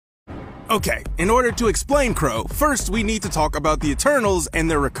Okay, in order to explain Kro, first we need to talk about the Eternals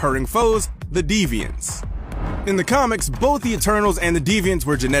and their recurring foes, the Deviants. In the comics, both the Eternals and the Deviants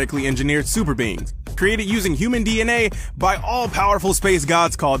were genetically engineered super beings, created using human DNA by all-powerful space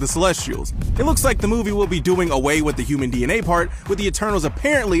gods called the Celestials. It looks like the movie will be doing away with the human DNA part, with the Eternals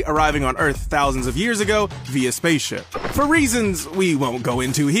apparently arriving on Earth thousands of years ago via spaceship. For reasons we won't go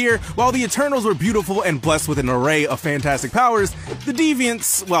into here, while the Eternals were beautiful and blessed with an array of fantastic powers, the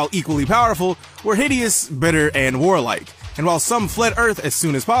Deviants, while equally powerful, were hideous, bitter, and warlike. And while some fled Earth as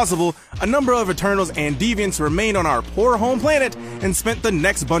soon as possible, a number of Eternals and Deviants remained on our poor home planet and spent the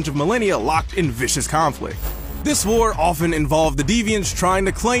next bunch of millennia locked in vicious conflict. This war often involved the Deviants trying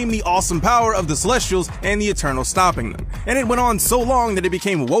to claim the awesome power of the Celestials and the Eternals stopping them, and it went on so long that it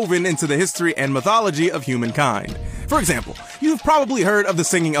became woven into the history and mythology of humankind. For example, you've probably heard of the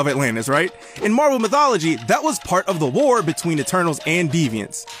singing of Atlantis, right? In Marvel mythology, that was part of the war between Eternals and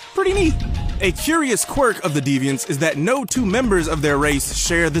Deviants. Pretty neat. A curious quirk of the Deviants is that no two members of their race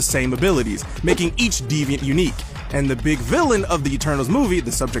share the same abilities, making each Deviant unique. And the big villain of the Eternals movie,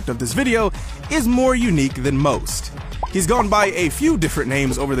 the subject of this video, is more unique than most. He's gone by a few different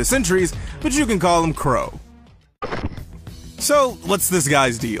names over the centuries, but you can call him Kro. So, what's this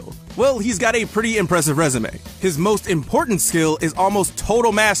guy's deal? Well, he's got a pretty impressive resume. His most important skill is almost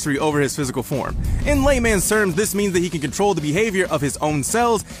total mastery over his physical form. In layman's terms, this means that he can control the behavior of his own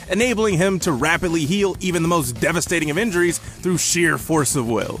cells, enabling him to rapidly heal even the most devastating of injuries through sheer force of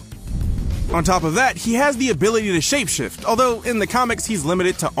will. On top of that, he has the ability to shapeshift, although in the comics he's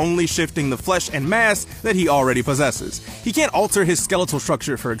limited to only shifting the flesh and mass that he already possesses. He can't alter his skeletal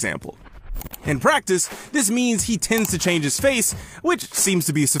structure, for example. In practice, this means he tends to change his face, which seems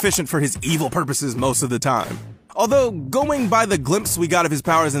to be sufficient for his evil purposes most of the time. Although, going by the glimpse we got of his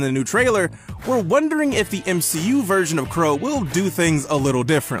powers in the new trailer, we're wondering if the MCU version of Kro will do things a little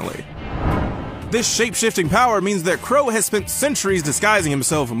differently. This shape-shifting power means that Kro has spent centuries disguising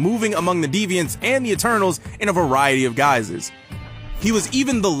himself, moving among the Deviants and the Eternals in a variety of guises. He was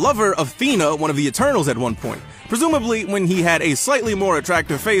even the lover of Thena, one of the Eternals, at one point, presumably when he had a slightly more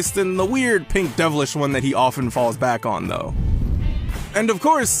attractive face than the weird pink devilish one that he often falls back on, though. And of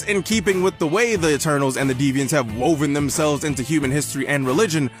course, in keeping with the way the Eternals and the Deviants have woven themselves into human history and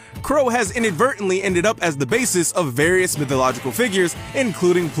religion, Kro has inadvertently ended up as the basis of various mythological figures,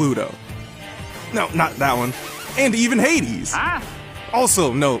 including Pluto. No, not that one. And even Hades.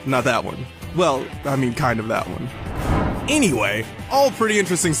 Also, no, not that one. Well, I mean, kind of that one. Anyway, all pretty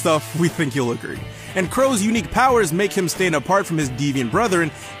interesting stuff, we think you'll agree. And Kro's unique powers make him stand apart from his deviant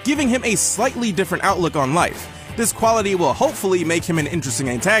brethren, giving him a slightly different outlook on life. This quality will hopefully make him an interesting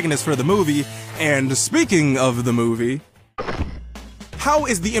antagonist for the movie, and speaking of the movie, how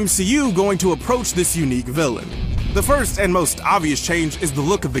is the MCU going to approach this unique villain? The first and most obvious change is the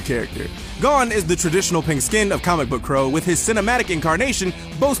look of the character. Gone is the traditional pink skin of comic book Kro, with his cinematic incarnation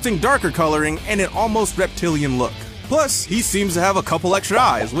boasting darker coloring and an almost reptilian look. Plus, he seems to have a couple extra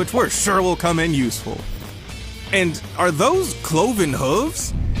eyes, which we're sure will come in useful. And are those cloven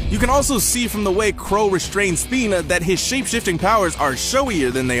hooves? You can also see from the way Kro restrains Thena that his shape-shifting powers are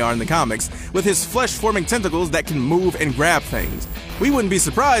showier than they are in the comics, with his flesh-forming tentacles that can move and grab things. We wouldn't be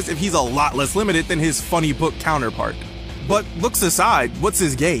surprised if he's a lot less limited than his funny book counterpart. But looks aside, what's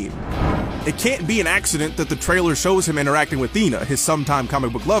his game? It can't be an accident that the trailer shows him interacting with Thena, his sometime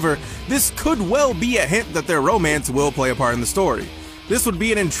comic book lover. This could well be a hint that their romance will play a part in the story. This would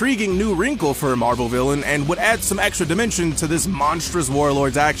be an intriguing new wrinkle for a Marvel villain and would add some extra dimension to this monstrous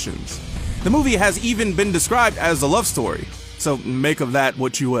warlord's actions. The movie has even been described as a love story, so make of that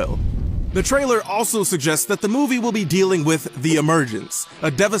what you will. The trailer also suggests that the movie will be dealing with the Emergence,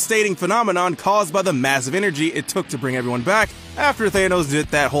 a devastating phenomenon caused by the massive energy it took to bring everyone back after Thanos did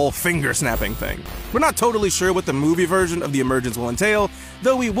that whole finger-snapping thing. We're not totally sure what the movie version of the Emergence will entail,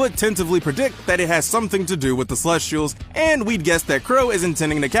 though we would tentatively predict that it has something to do with the Celestials, and we'd guess that Kro is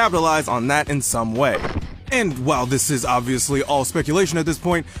intending to capitalize on that in some way. And while this is obviously all speculation at this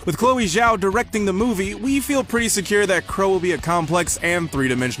point, with Chloe Zhao directing the movie, we feel pretty secure that Kro will be a complex and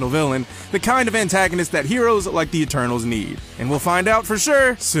three-dimensional villain, the kind of antagonist that heroes like the Eternals need. And we'll find out for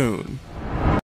sure soon.